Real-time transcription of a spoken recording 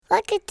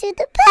Welcome to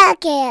the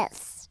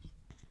podcast.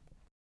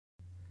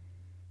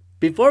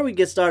 Before we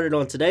get started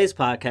on today's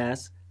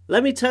podcast,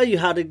 let me tell you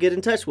how to get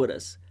in touch with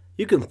us.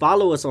 You can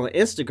follow us on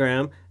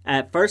Instagram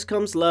at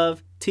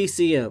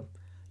FirstComesLoveTCM.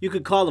 You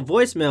can call the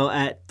voicemail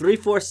at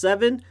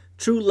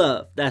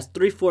 347-TRUE-LOVE. That's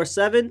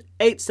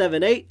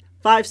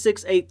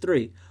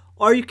 347-878-5683.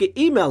 Or you can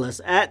email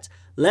us at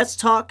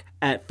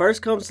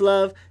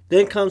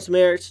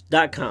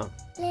letstalk@firstcomeslove-thenComesMarriage.com.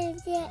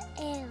 Live the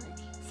air,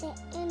 sit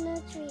in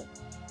the tree.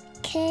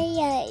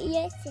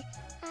 K-I-S-I-N-G.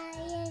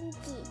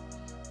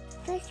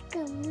 First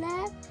come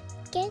love,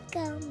 then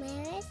come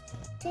marriage,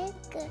 then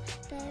come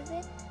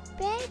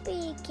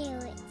baby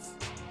carrots.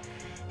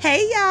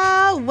 Hey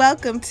y'all,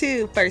 welcome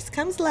to First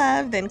Comes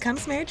Love, Then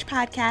Comes Marriage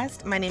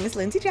podcast. My name is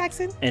Lindsay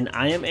Jackson. And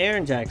I am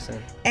Aaron Jackson.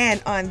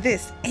 And on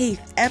this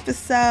 8th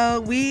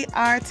episode, we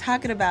are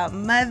talking about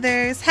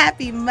mothers.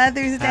 Happy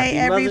Mother's Day,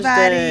 Happy Mother's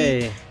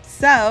everybody. Day.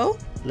 So,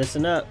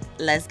 Listen up.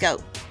 let's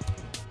go.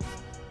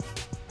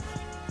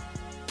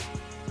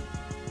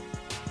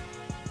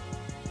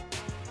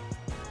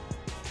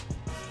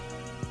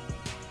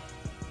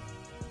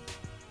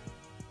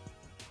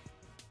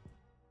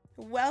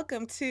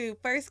 Welcome to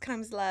First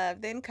Comes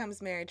Love, Then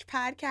Comes Marriage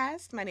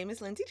podcast. My name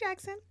is Lindsay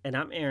Jackson. And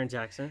I'm Aaron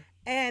Jackson.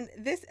 And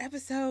this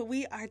episode,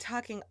 we are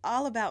talking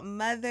all about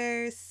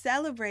mothers,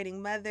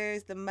 celebrating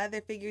mothers, the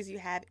mother figures you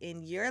have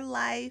in your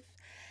life.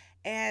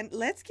 And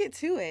let's get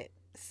to it.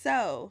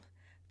 So,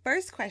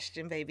 first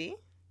question, baby.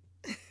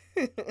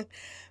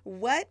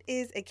 What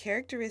is a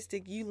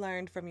characteristic you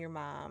learned from your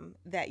mom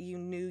that you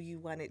knew you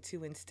wanted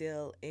to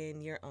instill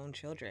in your own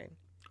children?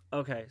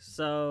 Okay,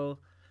 so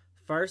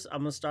first I'm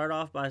going to start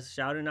off by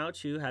shouting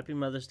out you. Happy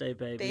Mother's Day,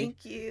 baby.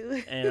 Thank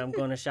you. And I'm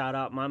going to shout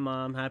out my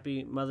mom.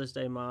 Happy Mother's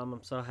Day, Mom.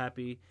 I'm so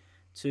happy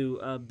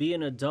to be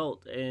an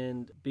adult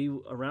and be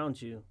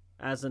around you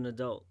as an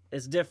adult.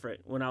 It's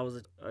different when I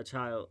was a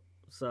child.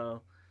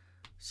 So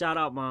shout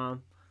out,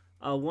 Mom.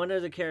 One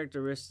of the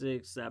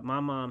characteristics that my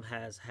mom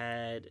has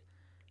had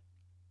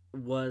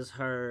was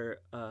her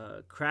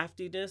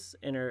craftiness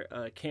and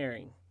her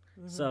caring.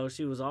 Mm-hmm. So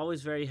she was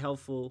always very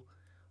helpful.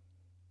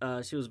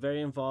 She was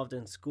very involved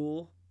in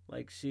school.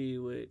 Like she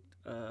would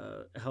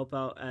help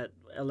out at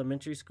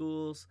elementary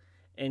schools,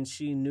 and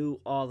she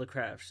knew all the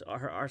crafts.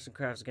 Her arts and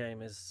crafts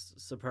game is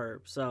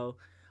superb. So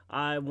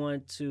I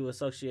want to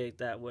associate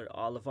that with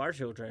all of our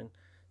children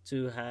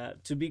to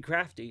be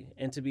crafty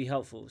and to be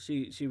helpful.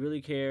 She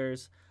really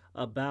cares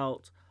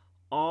about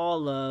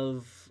all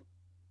of.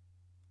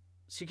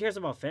 She cares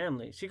about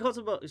family. She cares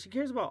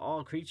about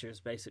all creatures,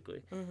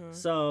 basically. Mm-hmm.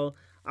 So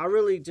I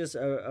really just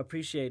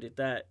appreciated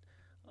that.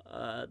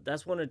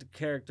 That's one of the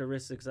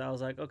characteristics. I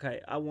was like,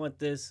 okay, I want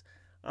this.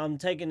 I'm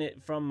taking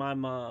it from my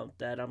mom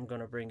that I'm going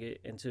to bring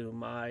it into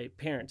my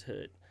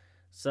parenthood.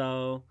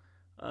 So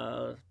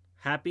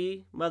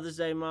happy Mother's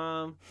Day,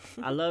 Mom.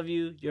 I love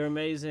you. You're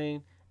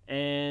amazing.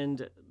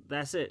 And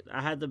that's it.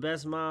 I had the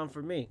best mom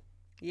for me.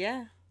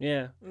 Yeah.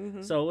 Yeah.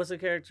 Mm-hmm. So what's the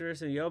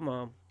characteristic of your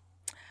mom?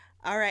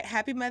 All right.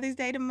 Happy Mother's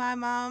Day to my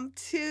mom,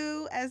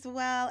 too, as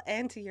well,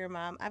 and to your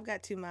mom. I've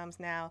got 2 moms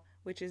now,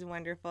 which is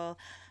wonderful.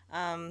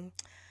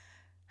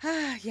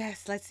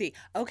 Yes, let's see.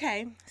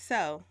 Okay,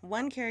 so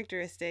one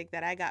characteristic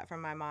that I got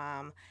from my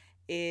mom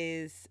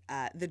is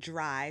the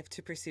drive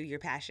to pursue your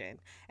passion.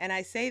 And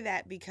I say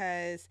that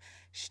because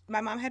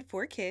my mom had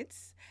 4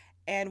 kids.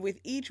 And with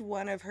each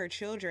one of her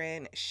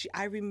children,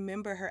 I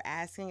remember her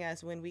asking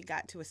us when we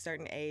got to a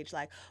certain age,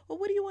 like, well,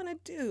 what do you want to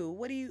do?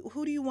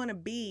 Who do you want to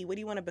be? What do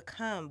you want to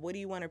become? What do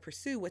you want to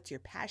pursue? What's your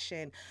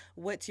passion?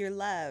 What's your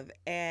love?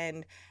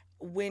 And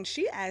when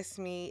she asked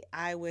me,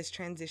 I was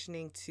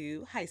transitioning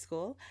to high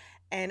school,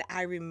 and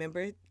I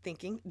remember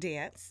thinking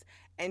dance,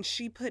 and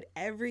she put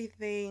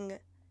everything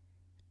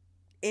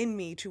in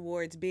me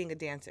towards being a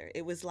dancer.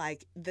 It was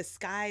like the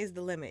sky is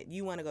the limit.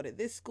 You want to go to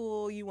this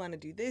school, you want to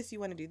do this, you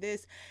want to do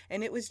this.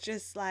 And it was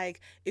just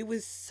like, it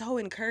was so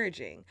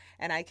encouraging.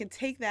 And I can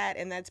take that,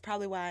 and that's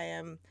probably why I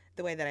am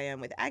the way that I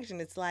am with action.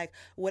 It's like,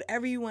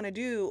 whatever you want to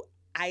do,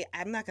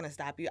 I'm not going to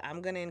stop you.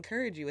 I'm going to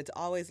encourage you. It's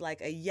always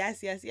like a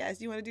yes, yes, yes.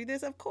 You want to do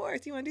this? Of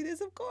course. You want to do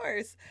this? Of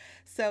course.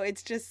 So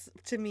it's just,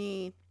 to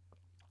me,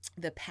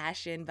 the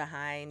passion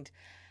behind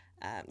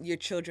your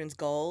children's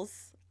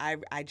goals. I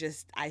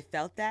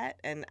felt that,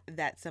 and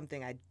that's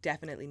something I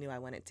definitely knew I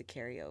wanted to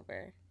carry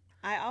over.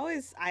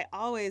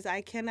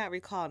 I cannot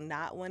recall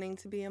not wanting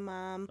to be a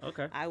mom.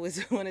 Okay. I was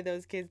one of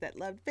those kids that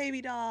loved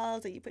baby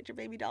dolls, and you put your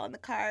baby doll in the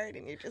cart,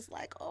 and you're just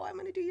like, oh, I'm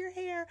going to do your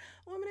hair.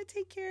 Oh, I'm going to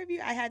take care of you.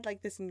 I had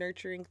like this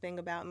nurturing thing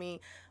about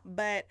me,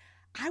 but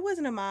I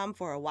wasn't a mom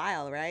for a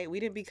while, right? We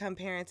didn't become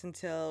parents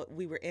until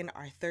we were in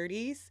our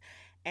 30s,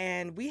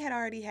 and we had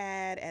already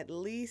had at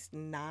least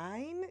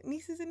 9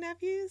 nieces and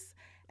nephews.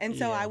 And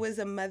so Yeah. I was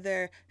a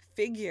mother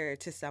figure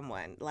to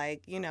someone,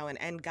 like,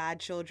 and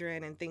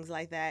godchildren and things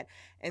like that.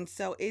 And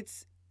so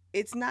it's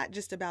not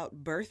just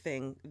about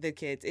birthing the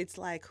kids. It's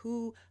like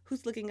who's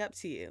looking up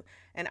to you.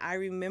 And I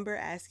remember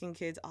asking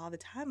kids all the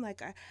time,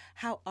 like,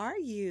 how are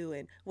you?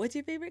 And what's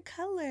your favorite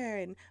color?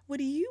 And what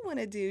do you want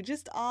to do?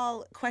 Just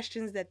all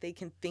questions that they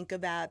can think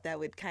about that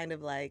would kind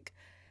of like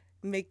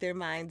make their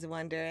minds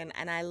wonder,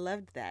 and I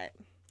loved that.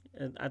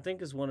 And I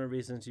think it's one of the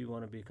reasons you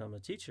want to become a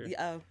teacher.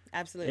 Yeah, oh,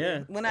 absolutely.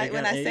 Yeah, When I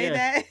say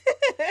that,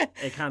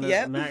 it kind of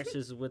Yep.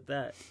 matches with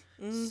that.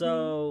 Mhm.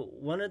 So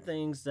one of the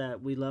things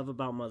that we love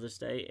about Mother's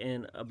Day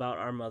and about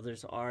our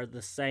mothers are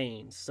the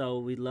sayings. So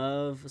we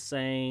love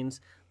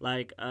sayings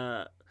like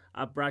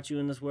I brought you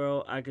in this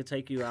world, I could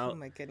take you Oh out,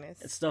 my goodness.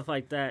 stuff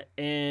like that.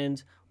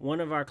 And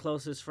one of our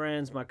closest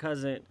friends, my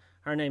cousin,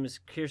 her name is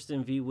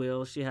Kirsten V.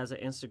 Will. She has an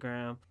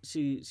Instagram.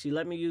 She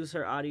let me use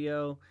her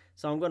audio.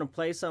 So I'm going to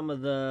play some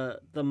of the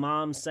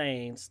mom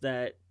sayings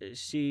that These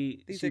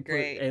she are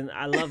great. and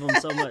I love them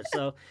so much.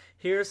 So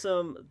here's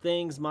some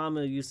things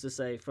Mama used to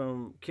say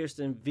from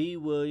Kirsten V.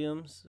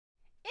 Williams.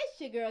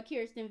 It's your girl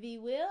Kirsten V.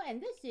 Will, and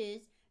this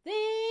is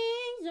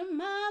Things Your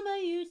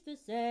Mama Used to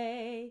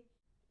Say.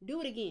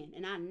 Do it again,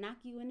 and I'll knock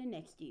you in the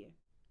next year.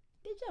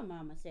 Did your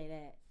mama say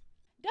that?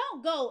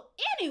 Don't go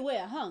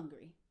anywhere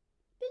hungry.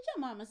 Did your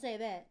mama say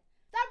that?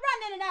 Stop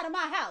running in and out of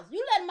my house.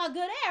 You letting my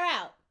good air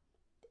out.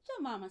 Did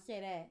your mama say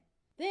that?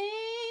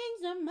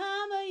 Things your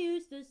mama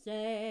used to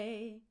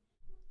say.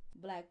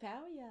 Black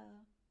power,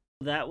 y'all.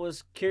 That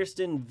was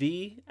Kirsten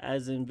V,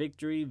 as in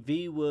Victory,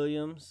 V.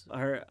 Williams.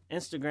 Her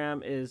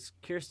Instagram is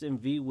Kirsten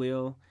V.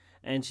 Will,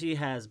 and she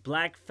has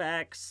Black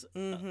Facts,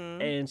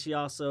 Mm-hmm. and she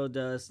also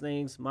does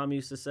things Mom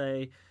used to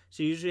say.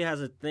 She usually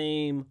has a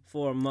theme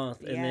for a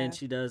month, and Yeah. then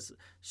she does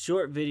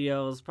short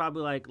videos,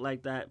 probably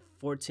like that,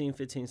 14,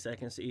 15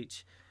 seconds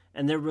each.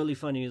 And they're really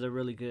funny. They're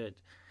really good.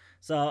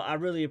 So I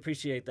really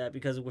appreciate that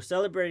because we're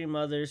celebrating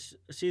mothers.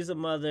 She's a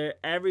mother.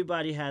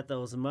 Everybody had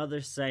those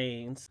mother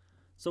sayings.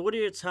 So what are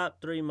your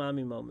top 3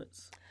 mommy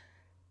moments?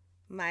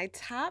 My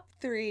top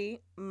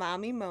 3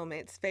 mommy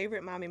moments,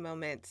 favorite mommy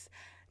moments.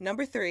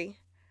 Number 3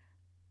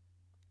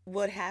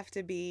 would have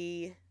to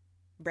be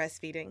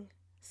breastfeeding.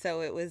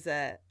 So it was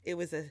a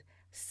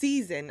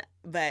season,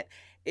 but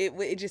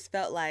it just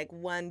felt like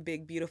one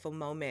big beautiful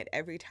moment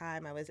every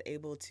time I was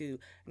able to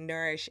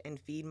nourish and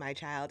feed my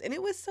child. And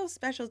it was so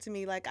special to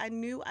me. Like I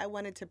knew I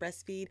wanted to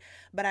breastfeed,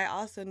 but I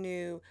also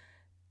knew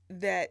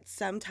that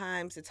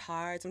sometimes it's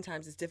hard,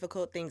 sometimes it's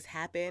difficult, things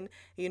happen,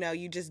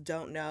 you just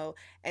don't know.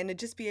 And to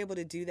just be able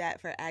to do that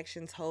for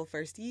Action's whole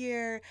first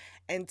year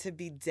and to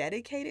be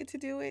dedicated to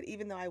do it,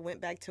 even though I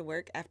went back to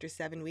work after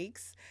 7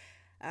 weeks,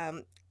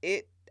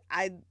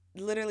 I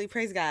literally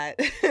praise God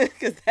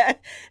because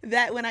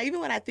that when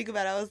I think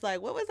about it, I was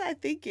like, what was I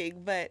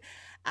thinking? But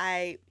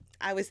I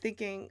was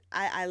thinking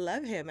I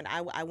love him and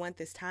I want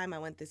this time, I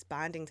want this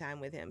bonding time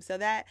with him. So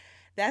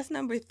that's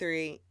number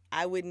 3.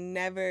 I would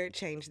never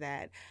change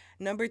that.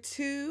 Number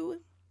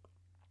 2,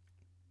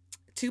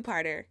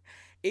 two-parter,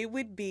 it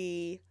would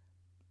be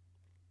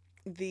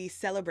the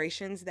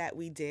celebrations that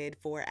we did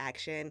for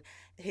Action.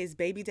 His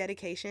baby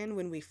dedication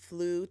when we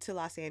flew to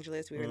Los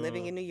Angeles. We were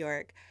living in New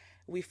York.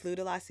 We flew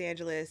to Los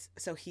Angeles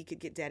so he could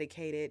get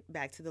dedicated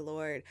back to the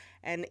Lord.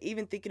 And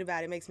even thinking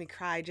about it makes me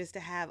cry just to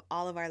have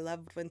all of our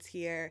loved ones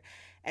here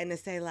and to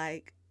say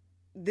like,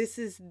 this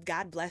is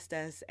God blessed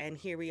us and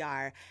here we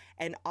are.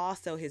 And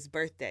also his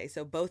birthday.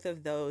 So both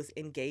of those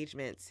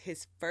engagements,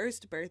 his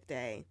first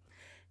birthday,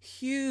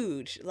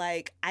 huge.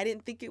 Like I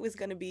didn't think it was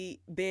going to be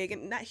big,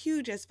 and not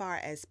huge as far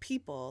as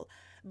people,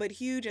 but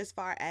huge as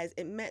far as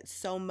it meant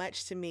so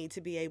much to me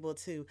to be able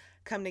to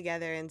come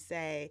together and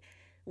say,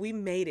 we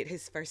made it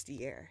his first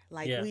year.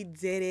 Like Yeah. we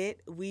did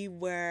it. We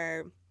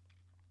were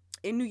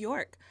in New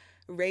York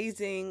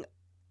raising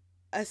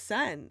a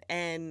son.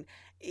 And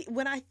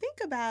when I think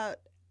about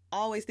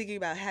always thinking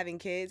about having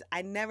kids,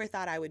 I never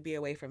thought I would be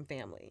away from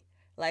family.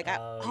 Like I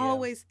Oh, yeah.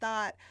 always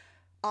thought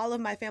all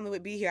of my family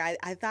would be here.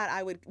 I thought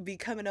I would be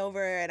coming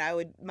over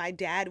and my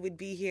dad would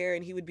be here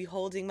and he would be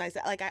holding my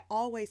son. Like I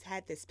always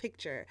had this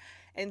picture.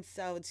 And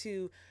so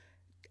to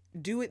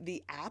do it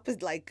the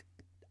opposite, like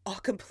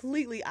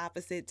completely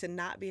opposite, to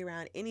not be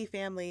around any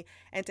family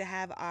and to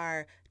have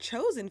our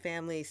chosen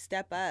family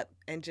step up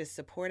and just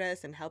support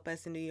us and help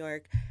us in New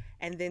York,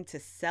 and then to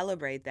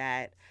celebrate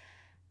that,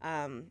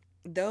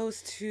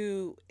 those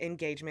 2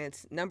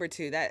 engagements, number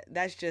 2,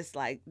 that's just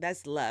like,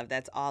 that's love,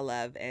 that's all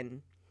love,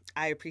 and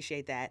I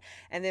appreciate that.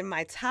 And then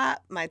my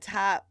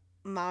top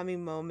mommy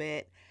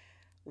moment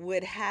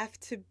would have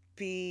to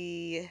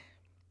be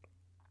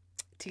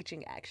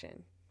teaching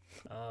Action.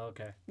 Oh,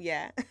 okay.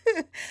 Yeah.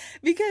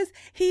 Because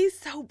he's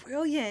so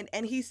brilliant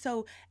and he's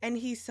so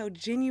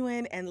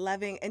genuine and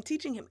loving, and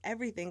teaching him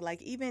everything,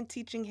 like even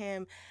teaching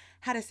him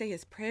how to say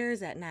his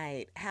prayers at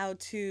night, how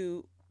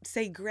to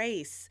say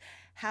grace,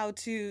 how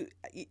to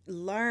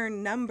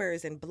learn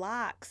numbers and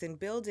blocks and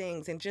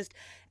buildings, and just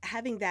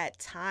having that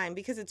time,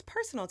 because it's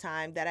personal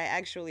time that I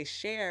actually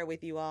share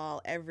with you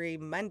all every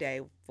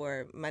Monday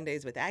for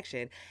Mondays with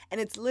Action.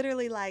 And it's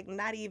literally like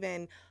not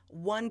even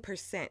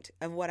 1%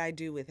 of what I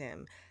do with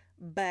him.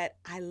 But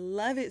I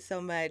love it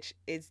so much.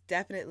 It's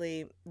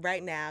definitely,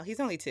 right now, he's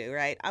only 2,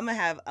 right? I'm going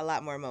to have a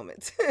lot more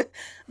moments.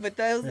 But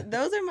those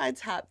are my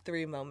top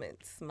 3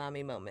 moments,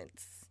 mommy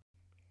moments.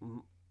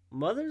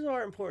 Mothers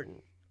are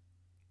important.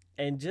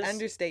 And just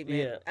Understatement.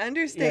 Yeah.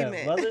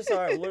 Understatement. Yeah, mothers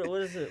are,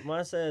 what is it?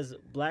 Mine says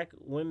Black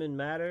women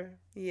matter.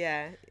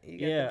 Yeah, you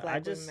got Yeah, the Black I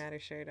just- Women Matter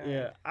shirt on.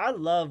 Yeah, I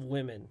love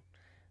women.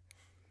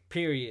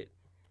 Period.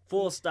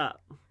 Full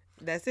stop.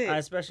 That's it. I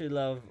especially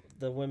love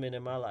the women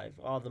in my life,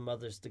 all the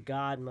mothers, the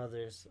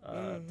godmothers.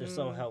 They're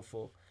so Mhm.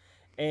 helpful.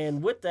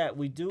 And with that,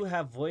 we do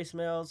have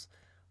voicemails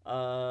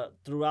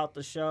throughout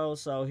the show.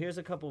 So here's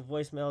a couple of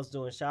voicemails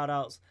doing shout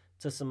outs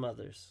to some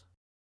mothers.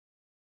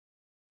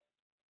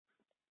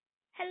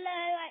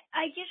 Hello,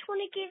 I just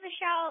want to give a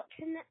shout out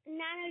to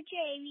Nana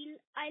J.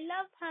 I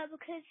love her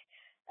because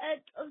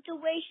of the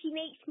way she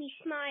makes me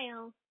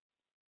smile.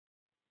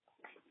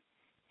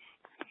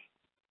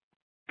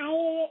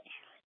 I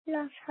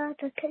love her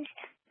because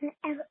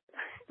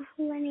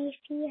when I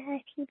see her,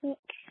 she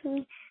makes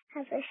me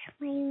have a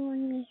smile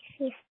on my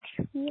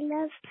face. We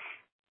love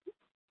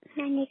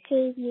Nana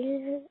J.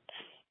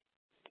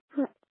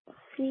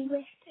 We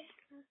wish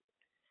her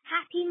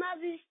Happy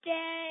Mother's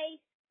Day.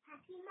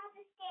 Happy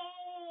Mother's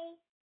Day.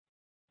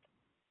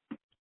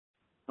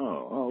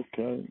 Oh,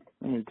 okay.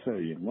 Let me tell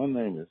you. My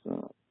name is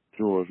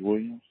George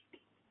Williams.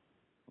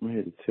 I'm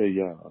here to tell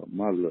y'all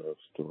my love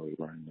story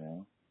right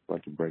now. If I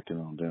can break it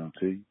on down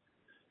to you.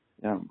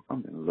 Yeah,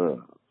 I'm in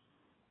love.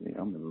 Yeah,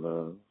 I'm in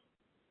love.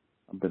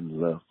 I've been in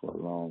love for a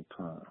long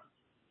time.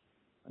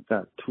 I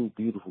got 2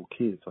 beautiful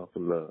kids off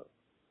of love.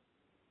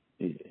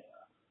 Yeah.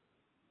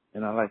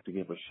 And I like to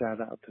give a shout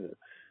out to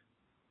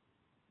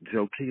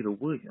Jokita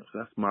Williams.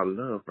 That's my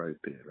love right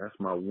there. That's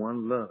my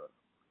one love.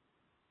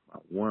 My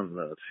one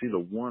love. She the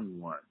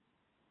one.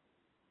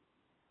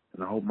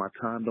 And I hope my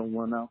time don't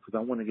run out because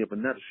I want to give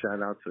another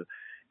shout out to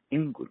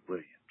Ingrid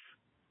Williams.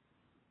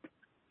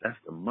 That's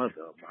the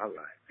mother of my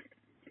life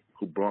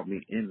who brought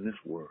me in this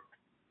world.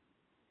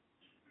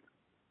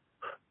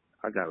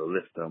 I got a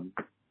list of them,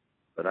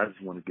 but I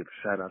just want to give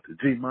a shout out to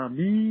G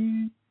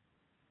Mommy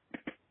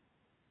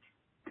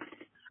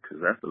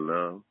because that's the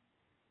love,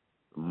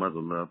 the mother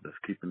love that's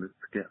keeping this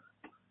together.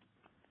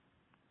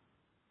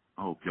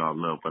 I hope y'all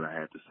love what I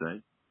had to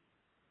say,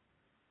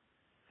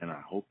 and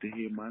I hope to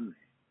hear my name.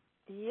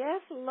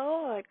 Yes,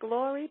 Lord.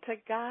 Glory to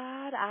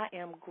God. I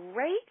am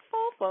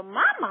grateful for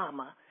my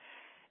mama.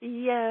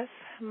 Yes,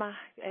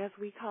 as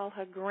we call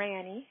her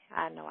Granny.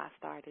 I know I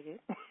started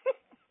it.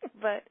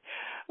 But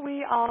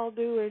we all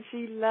do, and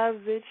she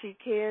loves it. She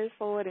cares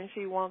for it, and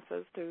she wants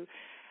us to.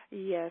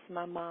 Yes,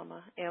 my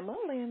mama, Emma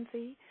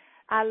Lindsay.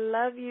 I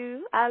love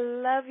you. I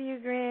love you,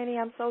 Granny.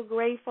 I'm so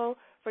grateful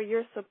for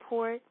your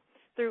support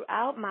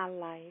throughout my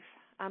life.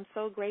 I'm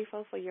so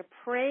grateful for your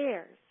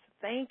prayers.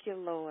 Thank you,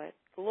 Lord.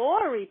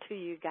 Glory to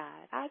you,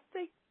 God. I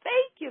say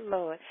thank you,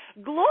 Lord.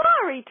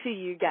 Glory to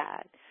you,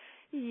 God.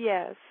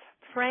 Yes,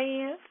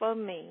 praying for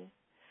me.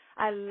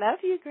 I love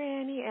you,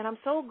 Granny, and I'm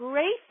so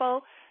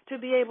grateful to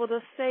be able to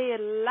say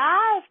it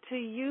live to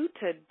you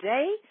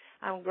today.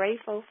 I'm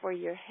grateful for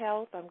your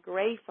health. I'm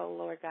grateful,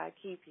 Lord God,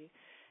 keep you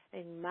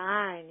in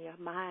your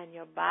mind,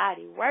 your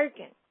body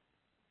working.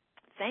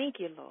 Thank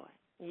you, Lord.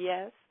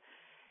 Yes,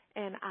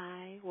 and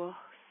I will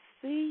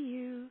see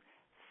you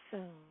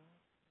soon.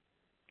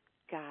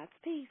 God's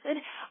peace. And,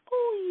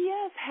 oh,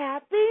 yes,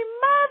 happy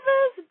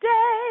Mother's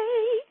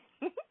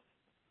Day.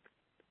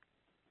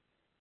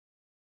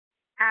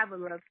 I have a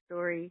love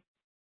story,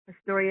 a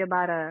story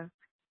about a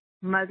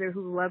mother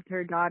who loved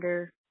her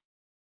daughter.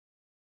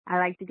 I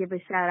like to give a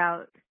shout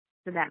out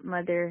to that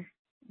mother,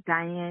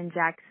 Diane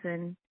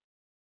Jackson,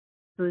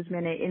 who's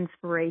been an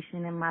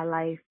inspiration in my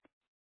life.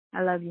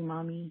 I love you,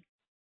 Mommy.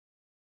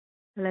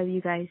 I love you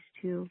guys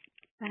too.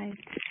 Bye.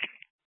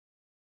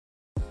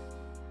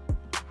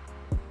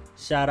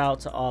 Shout out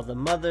to all the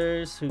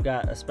mothers who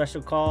got a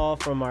special call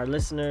from our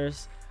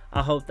listeners.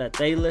 I hope that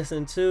they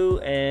listen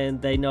too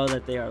and they know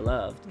that they are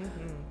loved.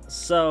 Mm-hmm.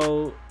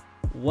 So,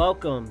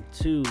 welcome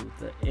to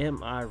the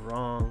Am I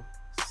Wrong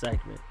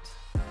segment.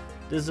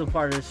 This is a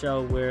part of the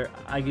show where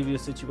I give you a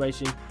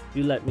situation.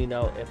 You let me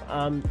know if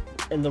I'm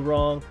in the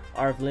wrong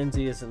or if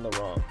Lindsay is in the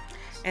wrong.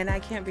 And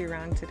I can't be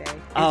wrong today.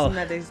 It's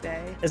Mother's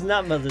Day. It's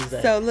not Mother's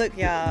Day. So look,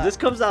 y'all. This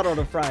comes out on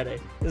a Friday.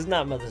 It's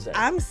not Mother's Day.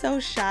 I'm so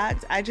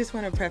shocked. I just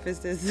want to preface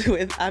this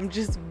with I'm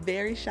just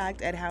very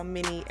shocked at how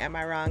many Am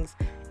I Wrongs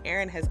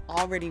Aaron has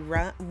already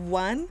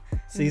won.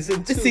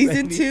 Season 2.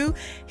 Season baby. 2.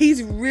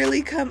 He's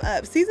really come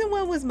up. Season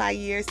 1 was my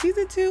year.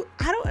 Season 2,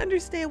 I don't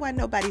understand why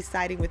nobody's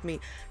siding with me.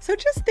 So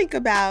just think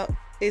about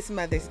it's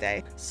Mother's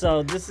Day.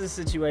 So this is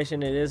a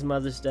situation. It is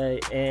Mother's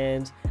Day,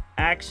 and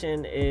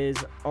Action is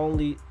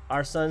only,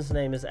 our son's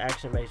name is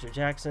Action Major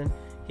Jackson.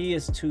 He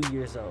is 2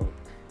 years old.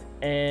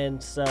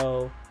 And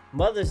so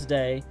Mother's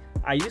Day,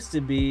 I used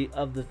to be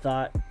of the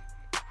thought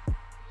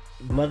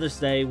Mother's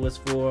Day was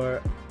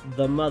for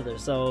the mother.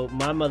 So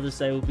my Mother's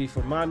Day would be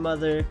for my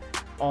mother,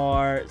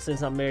 or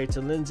since I'm married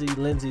to Lindsay,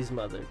 Lindsay's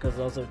mother, because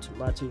those are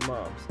my 2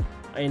 moms,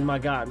 and my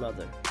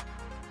godmother.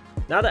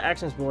 Now that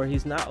Action's born,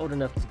 he's not old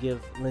enough to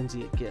give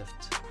Lindsay a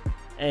gift.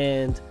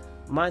 And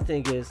my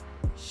thing is,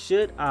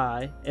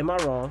 am I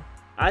wrong?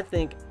 I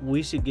think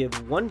we should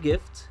give one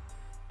gift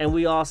and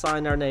we all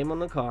sign our name on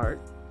the card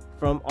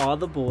from all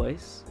the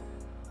boys.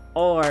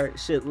 Or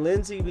should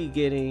Lindsay be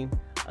getting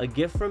a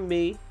gift from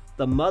me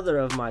the mother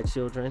of my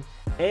children,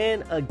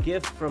 and a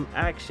gift from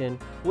Action,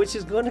 which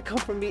is going to come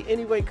from me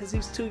anyway because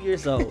he's 2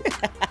 years old.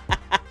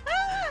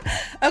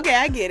 Okay,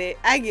 I get it.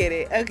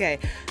 Okay,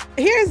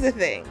 here's the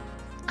thing.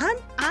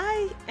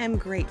 I am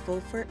grateful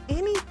for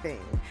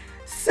anything.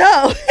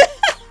 So,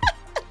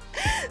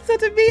 so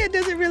to me, it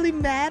doesn't really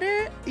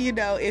matter,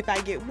 if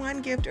I get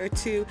one gift or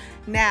two.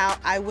 Now,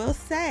 I will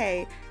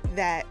say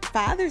that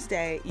Father's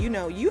Day,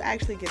 you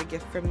actually get a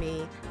gift from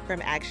me,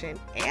 from Action,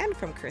 and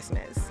from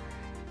Christmas.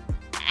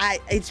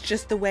 It's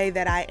just the way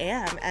that I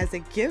am as a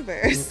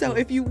giver. So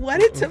if you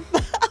wanted to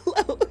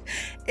follow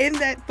in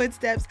that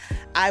footsteps,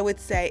 I would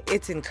say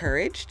it's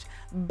encouraged.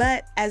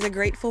 But as a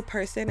grateful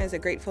person, as a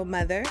grateful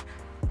mother,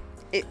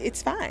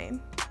 it's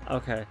fine.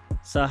 Okay.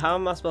 So how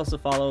am I supposed to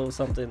follow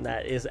something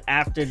that is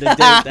after the date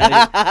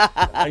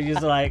that are you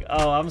just like,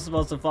 oh, I'm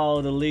supposed to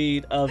follow the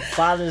lead of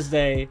Father's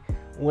Day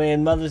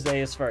when Mother's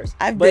Day is first?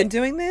 I've been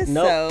doing this,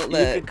 nope, so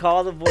look. You could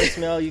call the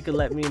voicemail. You could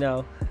let me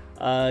know.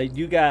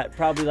 You got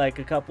probably like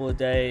a couple of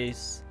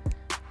days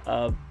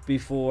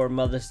before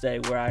Mother's Day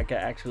where I could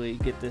actually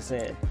get this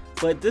in.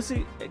 But this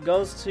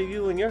goes to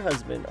you and your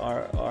husband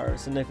or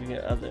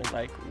significant other.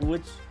 Like,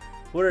 what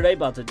are they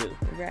about to do?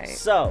 Right.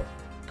 So,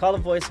 call the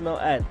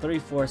voicemail at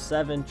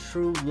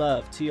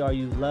 347-TRUE-LOVE,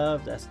 TRU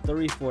Love. That's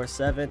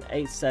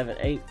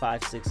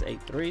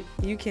 347-878-5683.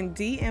 You can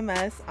DM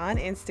us on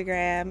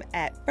Instagram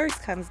at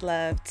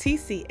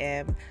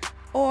FirstComesLoveTCM,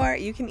 or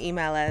you can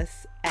email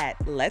us at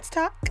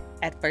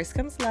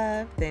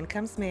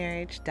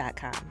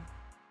letstalk@firstcomeslove.com.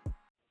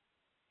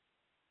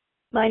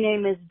 My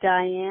name is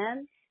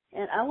Diane,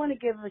 and I want to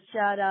give a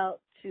shout out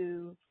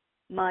to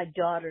my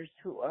daughters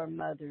who are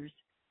mothers.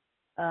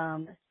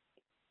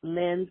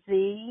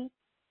 Lindsay,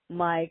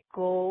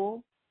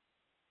 Michael,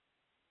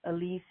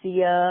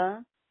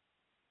 Alicia,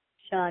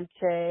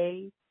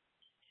 Shantae,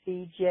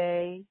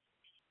 CJ.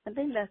 I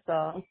think that's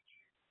all.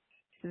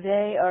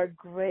 They are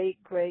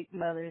great, great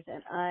mothers,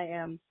 and I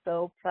am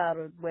so proud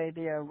of the way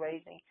they are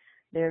raising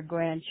their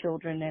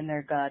grandchildren and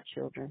their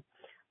godchildren.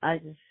 I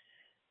just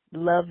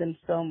love them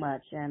so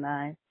much, and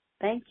I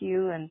thank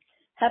you, and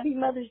happy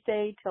Mother's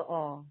Day to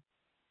all.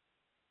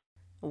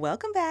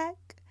 Welcome back.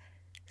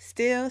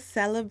 Still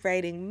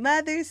celebrating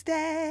Mother's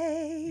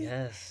Day.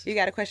 Yes. You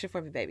got a question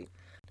for me, baby?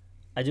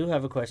 I do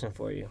have a question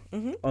for you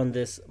Mm-hmm. on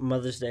this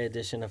Mother's Day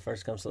edition of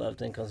First Comes to Love,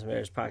 Then Comes to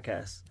Marriage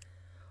podcast.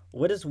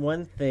 What is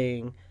one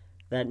thing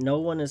that no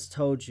one has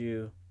told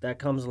you that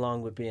comes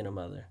along with being a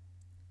mother?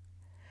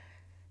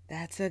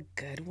 That's a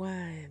good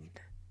one.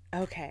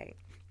 Okay.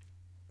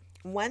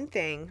 One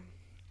thing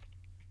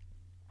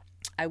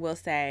I will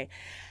say,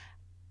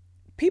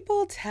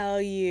 people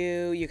tell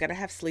you you're going to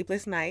have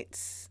sleepless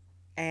nights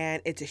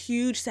and it's a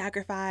huge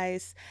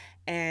sacrifice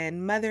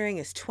and mothering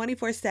is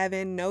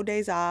 24/7, no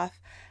days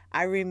off.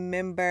 I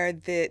remember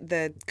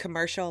the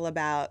commercial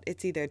about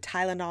it's either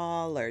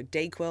Tylenol or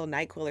Dayquil,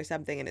 NyQuil or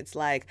something, and it's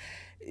like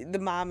the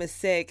mom is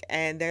sick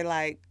and they're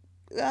like,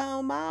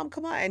 oh, mom,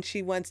 come on. And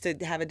she wants to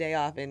have a day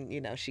off and,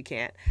 she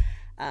can't.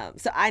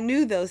 So I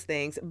knew those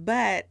things.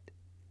 But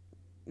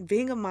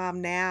being a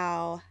mom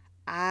now,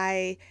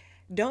 I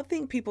don't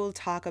think people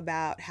talk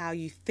about how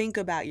you think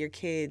about your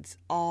kids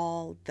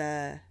all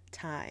the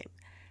time.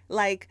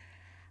 Like,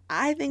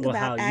 I think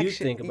about how you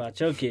think about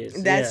your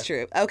kids. That's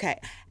true. Okay.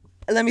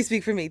 Let me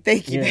speak for me.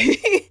 Thank you.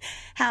 Yeah.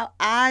 How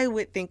I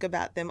would think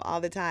about them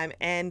all the time.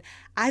 And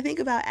I think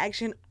about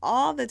Action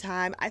all the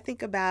time. I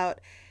think about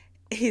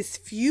his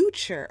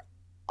future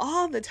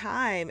all the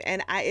time.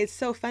 And it's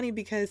so funny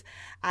because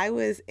I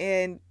was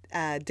in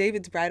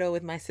David's bridal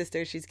with my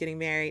sister. She's getting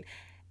married.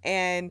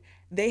 And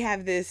they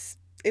have this,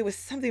 it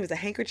was a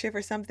handkerchief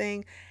or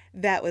something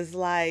that was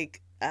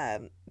like,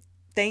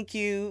 thank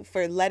you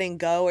for letting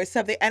go or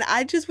something. And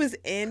I just was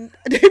in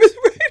David's bridal.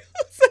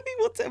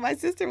 My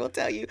sister will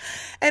tell you.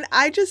 And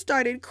I just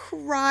started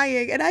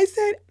crying. And I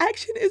said,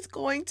 Action is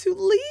going to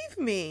leave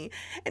me.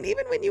 And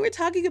even when you were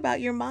talking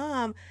about your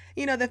mom,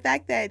 the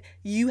fact that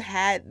you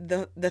had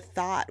the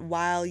thought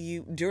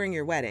during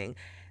your wedding,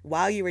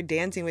 while you were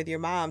dancing with your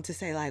mom, to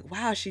say like,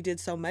 wow, she did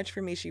so much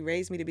for me. She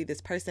raised me to be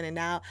this person. And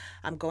now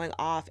I'm going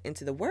off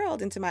into the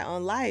world, into my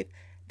own life.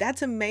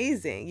 That's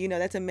amazing.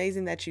 That's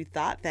amazing that you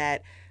thought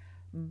that.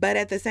 But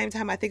at the same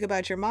time, I think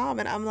about your mom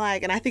and I'm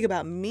like, and I think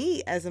about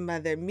me as a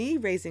mother, me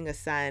raising a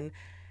son.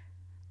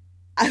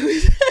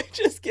 I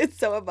just get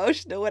so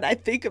emotional when I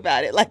think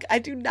about it. Like, I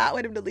do not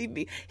want him to leave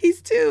me. He's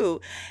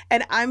 2.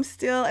 And I'm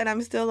still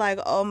like,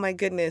 oh my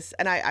goodness.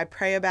 And I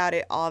pray about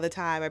it all the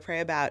time. I pray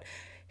about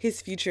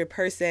his future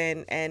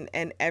person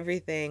and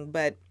everything.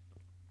 But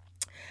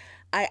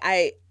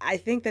I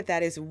think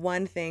that is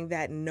one thing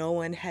that no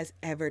one has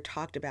ever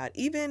talked about.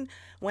 Even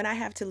when I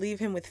have to leave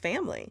him with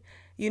family,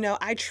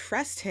 I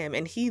trust him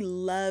and he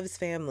loves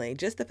family.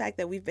 Just the fact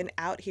that we've been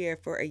out here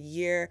for a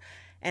year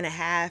and a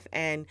half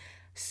and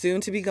soon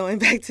to be going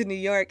back to New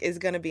York is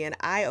going to be an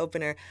eye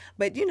opener.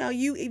 But,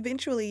 you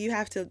eventually you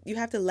have to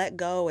let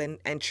go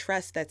and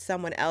trust that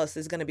someone else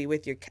is going to be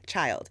with your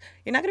child.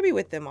 You're not going to be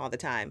with them all the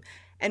time.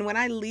 And when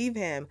I leave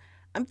him,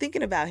 I'm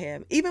thinking about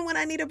him. Even when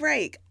I need a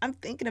break, I'm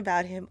thinking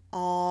about him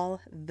all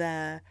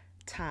the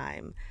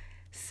time.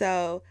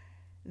 So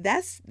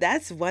that's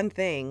one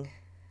thing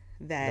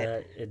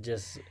that it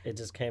just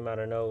came out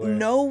of nowhere.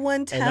 No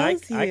one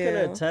tells you. I can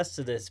attest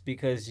to this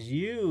because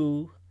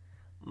you,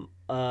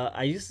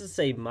 I used to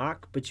say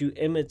mock, but you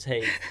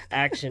imitate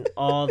action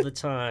all the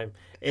time.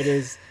 It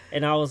is,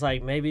 and I was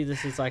like, maybe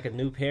this is like a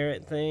new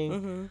parent thing.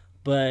 Mm-hmm.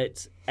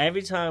 But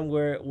every time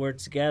we're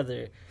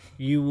together,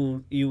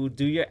 you will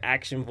do your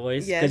action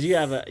voice because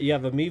Yes. you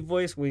have a me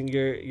voice when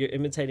you're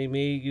imitating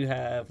me. You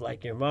have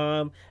like your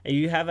mom, and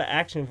you have an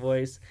action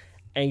voice,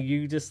 and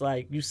you just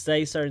like you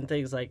say certain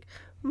things like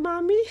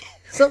 "mommy,"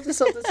 something,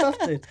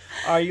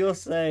 or you'll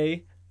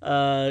say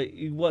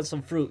you want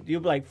some fruit.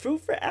 You'll be like,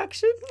 fruit for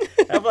action?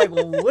 I'm like,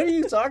 well, what are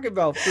you talking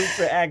about, fruit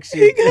for action?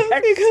 He goes,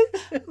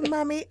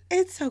 Mommy,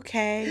 it's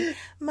okay.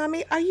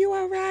 Mommy, are you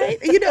all right?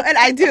 You know, and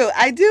I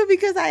do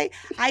because I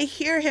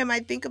hear him, I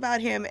think about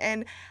him,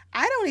 and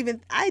I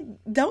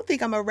don't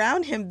think I'm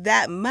around him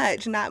that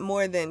much, not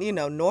more than,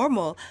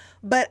 normal.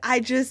 But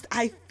I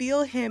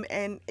feel him,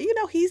 and,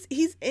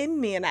 he's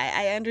in me, and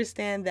I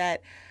understand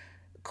that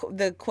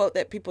the quote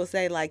that people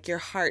say, like, your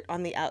heart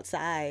on the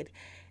outside.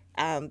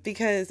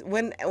 Because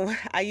when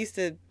I used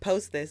to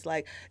post this,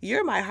 like,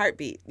 you're my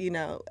heartbeat,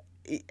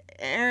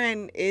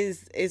 Aaron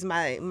is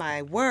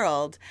my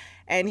world,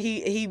 and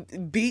he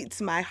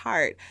beats my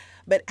heart,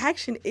 but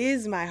Action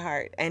is my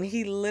heart, and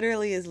he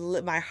literally is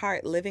my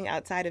heart living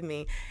outside of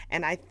me,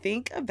 and I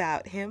think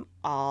about him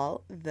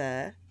all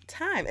the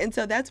time. And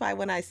so that's why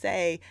when I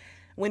say,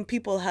 when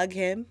people hug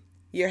him,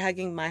 you're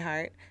hugging my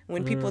heart.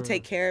 When people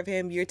take care of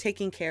him, you're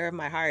taking care of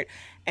my heart.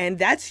 And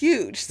that's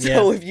huge.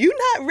 So if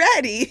you're not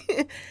ready,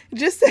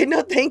 just say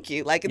no thank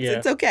you. Like,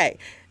 it's okay.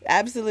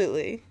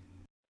 Absolutely.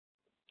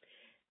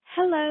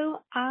 Hello.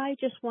 I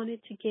just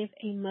wanted to give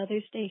a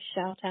Mother's Day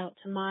shout out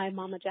to my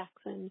Mama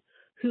Jackson,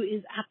 who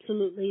is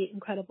absolutely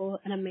incredible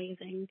and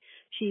amazing.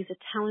 She's a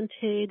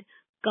talented,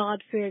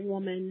 God-fearing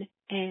woman,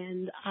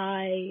 and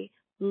I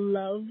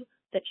love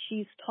that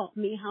she's taught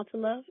me how to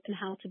love and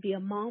how to be a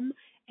mom,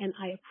 and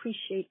I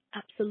appreciate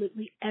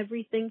absolutely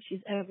everything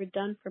she's ever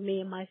done for me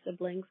and my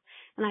siblings.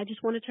 And I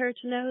just wanted her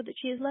to know that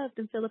she is loved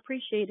and feel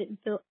appreciated and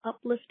feel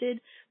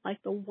uplifted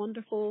like the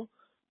wonderful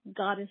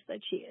goddess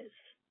that she is.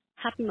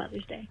 Happy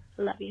Mother's Day.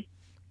 I love you.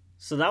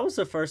 So that was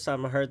the first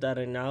time I heard that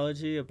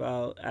analogy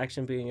about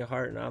Action being your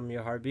heart and I'm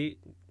your heartbeat.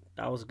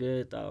 That was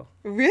good, though.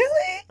 Really?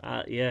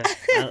 Yeah.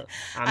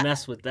 I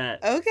mess with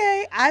that.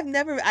 Okay.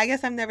 I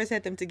guess I've never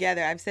said them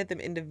together. I've said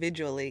them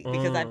individually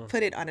because I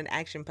put it on an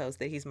Action post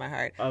that he's my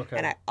heart. Okay.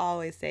 And I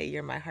always say,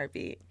 you're my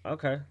heartbeat.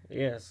 Okay.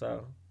 Yeah,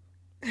 so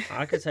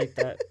I could take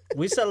that.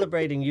 We're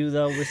celebrating you,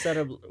 though.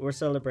 We're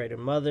celebrating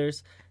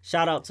mothers.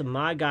 Shout out to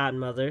my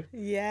godmother.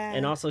 Yeah.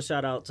 And also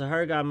shout out to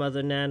her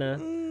godmother, Nana.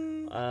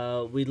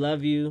 We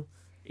love you,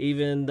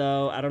 even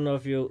though I don't know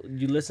if you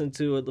listen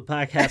to the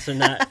podcast or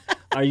not,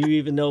 or you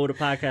even know what a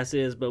podcast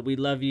is, but we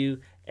love you,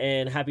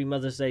 and happy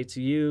Mother's Day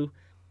to you.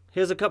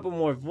 Here's a couple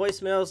more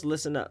voicemails.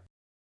 Listen up.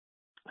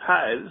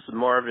 Hi, this is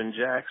Marvin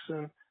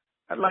Jackson.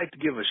 I'd like to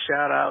give a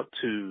shout out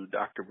to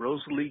Dr.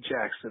 Rosalie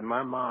Jackson,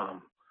 my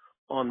mom,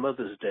 on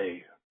Mother's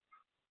Day.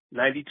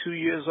 92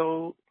 years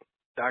old,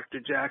 Dr.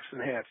 Jackson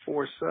had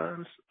 4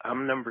 sons.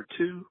 I'm number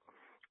 2.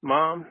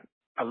 Mom,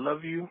 I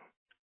love you.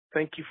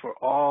 Thank you for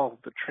all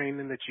the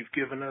training that you've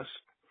given us.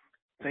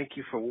 Thank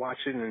you for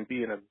watching and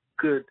being a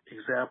good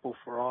example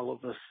for all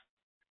of us,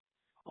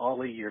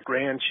 all of your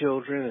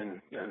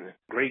grandchildren and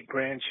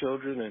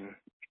great-grandchildren, and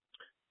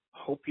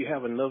hope you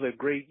have another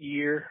great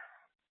year.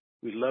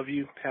 We love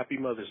you. Happy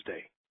Mother's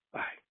Day.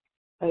 Bye.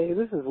 Hey,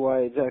 this is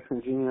Wyatt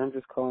Jackson Jr. I'm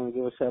just calling to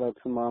give a shout-out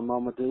to my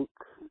Mama Duke,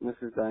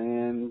 Mrs.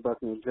 Diane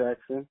Buckner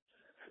Jackson.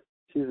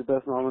 She's the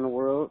best mom in the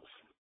world.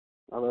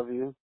 I love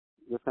you.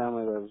 Your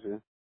family loves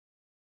you.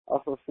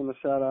 Also send a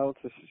shout-out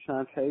to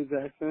Shantae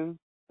Jackson,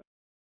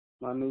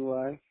 my new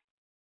wife.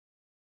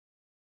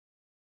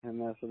 And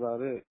that's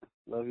about it.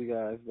 Love you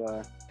guys.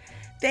 Bye.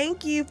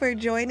 Thank you for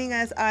joining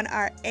us on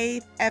our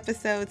 8th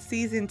episode,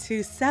 Season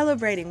 2,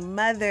 celebrating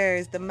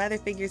mothers, the mother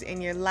figures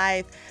in your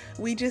life.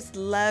 We just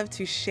love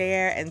to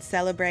share and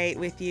celebrate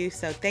with you,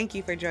 so thank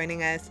you for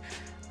joining us.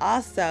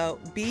 Also,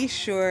 be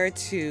sure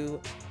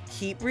to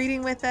keep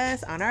reading with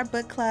us on our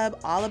book club,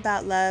 All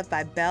About Love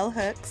by Bell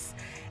Hooks,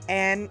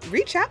 and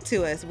reach out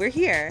to us. We're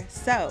here.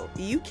 So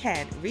you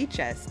can reach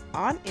us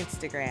on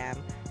Instagram,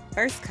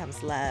 First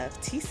Comes Love,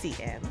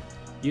 TCM.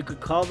 You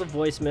could call the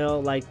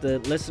voicemail like the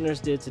listeners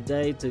did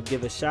today to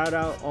give a shout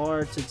out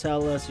or to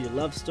tell us your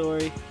love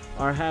story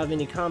or have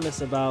any comments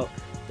about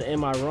the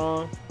Am I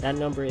Wrong? That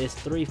number is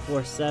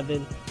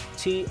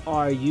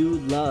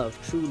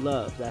 347-TRU-LOVE, True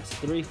Love. That's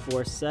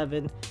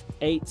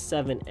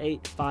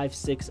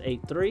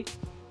 347-878-5683.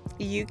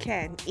 You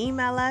can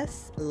email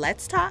us,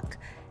 let's talk,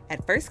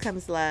 at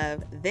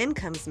firstcomeslove,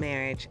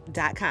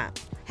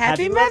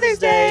 Happy Mother's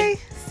Day.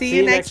 See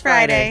you next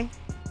Friday.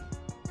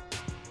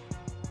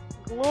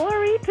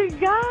 Glory to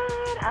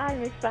God.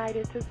 I'm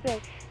excited to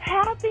say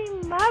Happy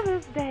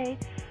Mother's Day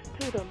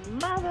to the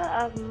mother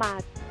of my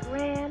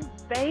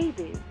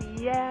grandbabies.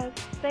 Yes,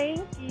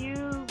 thank you.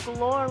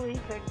 Glory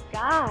to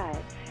God.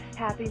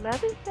 Happy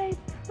Mother's Day,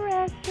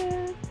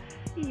 precious.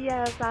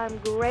 Yes, I'm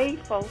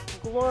grateful.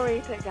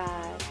 Glory to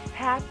God.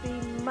 Happy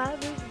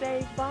Mother's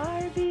Day,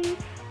 Barbie.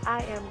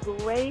 I am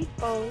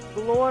grateful.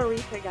 Glory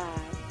to God.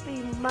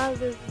 Happy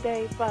Mother's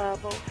Day,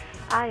 Bubble.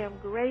 I am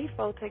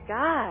grateful to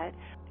God.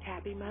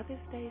 Happy Mother's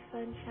Day,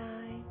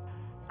 Sunshine.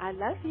 I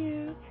love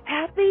you.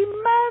 Happy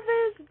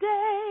Mother's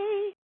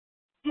Day.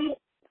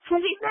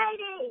 Happy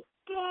birthday,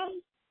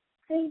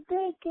 happy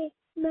birthday,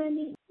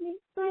 Mommy. Happy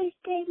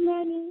birthday,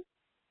 Mommy.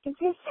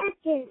 It's a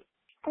second.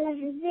 I love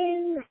you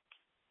very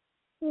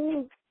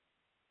much.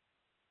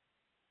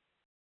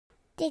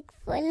 Thanks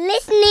for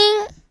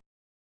listening.